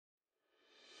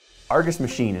Argus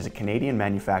Machine is a Canadian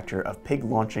manufacturer of pig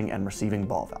launching and receiving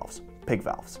ball valves, pig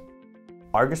valves.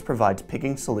 Argus provides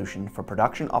pigging solution for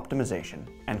production optimization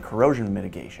and corrosion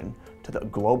mitigation to the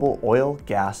global oil,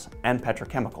 gas, and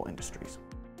petrochemical industries.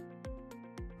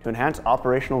 To enhance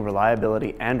operational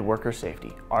reliability and worker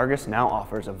safety, Argus now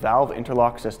offers a valve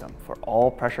interlock system for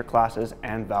all pressure classes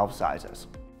and valve sizes.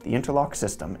 The interlock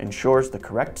system ensures the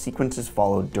correct sequence is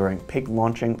followed during pig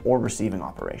launching or receiving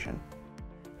operation.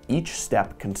 Each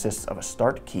step consists of a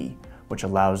start key, which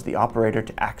allows the operator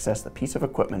to access the piece of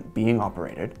equipment being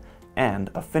operated, and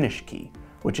a finish key,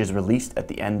 which is released at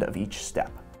the end of each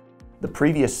step. The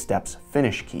previous step's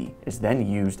finish key is then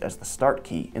used as the start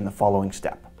key in the following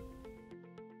step.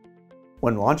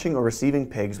 When launching or receiving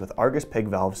pigs with Argus pig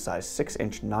valves size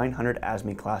 6-inch 900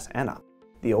 ASME Class and up,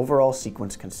 the overall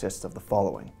sequence consists of the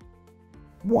following.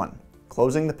 1.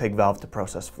 Closing the pig valve to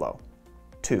process flow.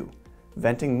 2.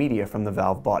 Venting media from the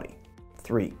valve body.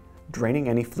 3. Draining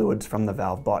any fluids from the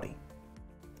valve body.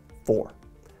 4.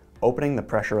 Opening the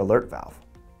pressure alert valve.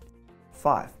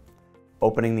 5.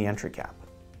 Opening the entry cap.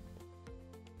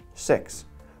 6.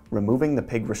 Removing the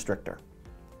pig restrictor.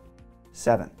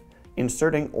 7.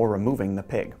 Inserting or removing the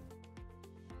pig.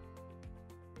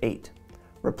 8.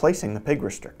 Replacing the pig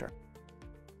restrictor.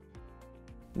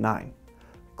 9.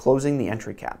 Closing the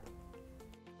entry cap.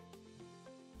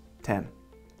 10.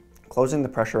 Closing the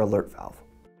pressure alert valve.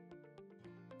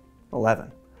 11.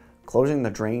 Closing the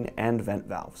drain and vent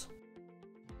valves.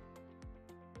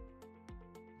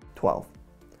 12.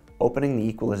 Opening the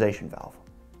equalization valve.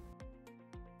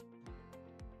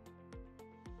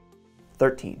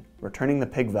 13. Returning the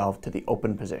pig valve to the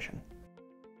open position.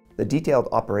 The detailed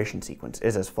operation sequence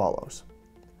is as follows.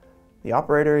 The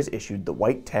operator is issued the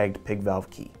white tagged pig valve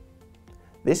key.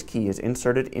 This key is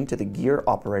inserted into the gear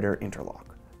operator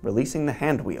interlock, releasing the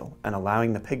hand wheel and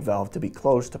allowing the pig valve to be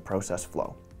closed to process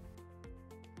flow.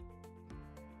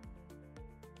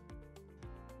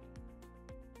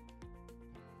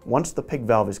 Once the pig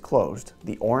valve is closed,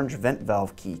 the orange vent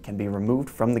valve key can be removed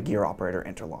from the gear operator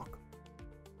interlock.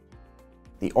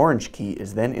 The orange key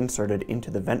is then inserted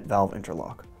into the vent valve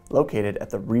interlock, located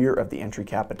at the rear of the entry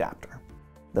cap adapter.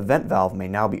 The vent valve may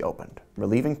now be opened,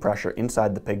 relieving pressure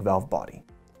inside the pig valve body.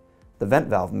 The vent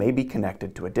valve may be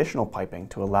connected to additional piping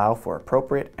to allow for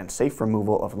appropriate and safe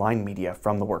removal of line media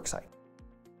from the worksite.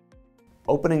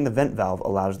 Opening the vent valve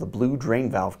allows the blue drain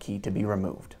valve key to be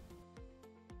removed.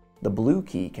 The blue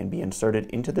key can be inserted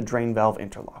into the drain valve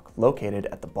interlock, located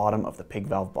at the bottom of the pig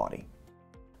valve body.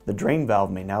 The drain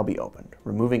valve may now be opened,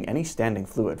 removing any standing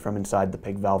fluid from inside the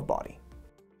pig valve body.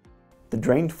 The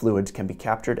drained fluids can be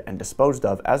captured and disposed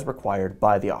of as required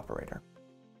by the operator.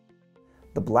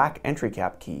 The black entry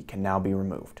cap key can now be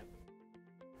removed.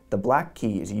 The black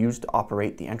key is used to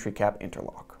operate the entry cap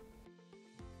interlock.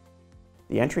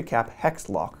 The entry cap hex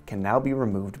lock can now be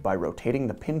removed by rotating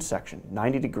the pin section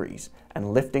 90 degrees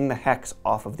and lifting the hex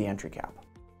off of the entry cap.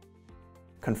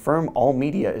 Confirm all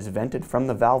media is vented from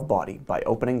the valve body by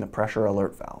opening the pressure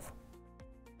alert valve.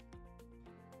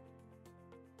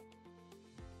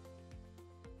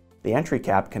 The entry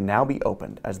cap can now be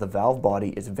opened as the valve body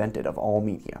is vented of all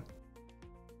media.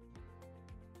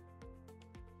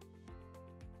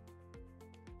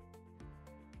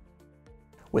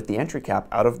 With the entry cap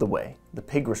out of the way, the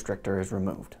pig restrictor is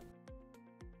removed.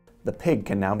 The pig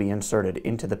can now be inserted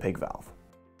into the pig valve.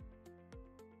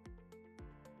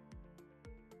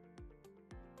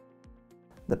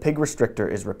 The pig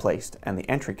restrictor is replaced and the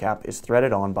entry cap is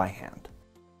threaded on by hand.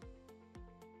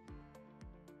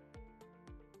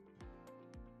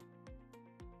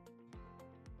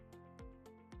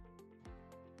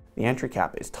 The entry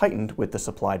cap is tightened with the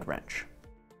supplied wrench.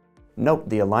 Note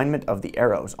the alignment of the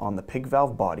arrows on the pig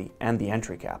valve body and the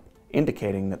entry cap,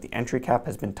 indicating that the entry cap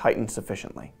has been tightened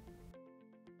sufficiently.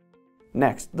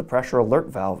 Next, the pressure alert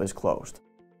valve is closed.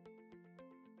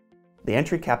 The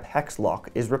entry cap hex lock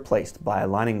is replaced by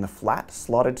aligning the flat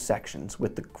slotted sections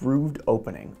with the grooved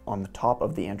opening on the top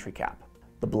of the entry cap.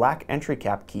 The black entry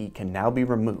cap key can now be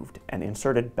removed and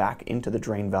inserted back into the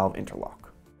drain valve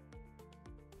interlock.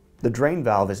 The drain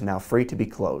valve is now free to be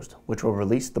closed, which will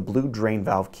release the blue drain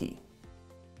valve key.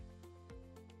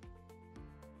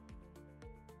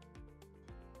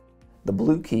 The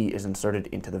blue key is inserted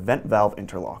into the vent valve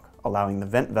interlock, allowing the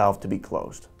vent valve to be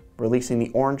closed, releasing the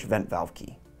orange vent valve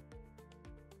key.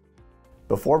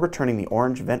 Before returning the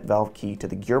orange vent valve key to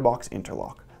the gearbox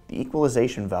interlock, the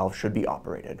equalization valve should be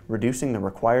operated, reducing the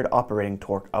required operating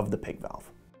torque of the pig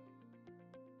valve.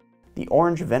 The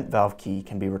orange vent valve key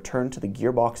can be returned to the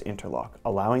gearbox interlock,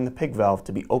 allowing the pig valve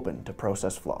to be open to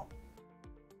process flow.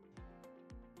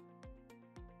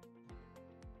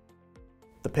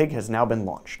 The pig has now been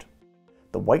launched.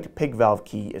 The white pig valve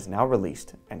key is now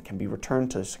released and can be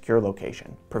returned to a secure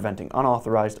location, preventing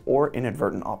unauthorized or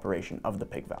inadvertent operation of the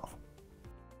pig valve.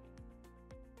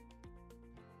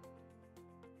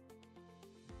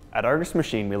 At Argus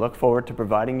Machine, we look forward to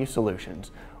providing you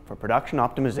solutions for production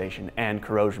optimization and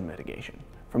corrosion mitigation.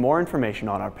 For more information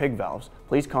on our pig valves,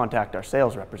 please contact our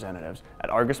sales representatives at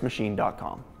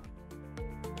argusmachine.com.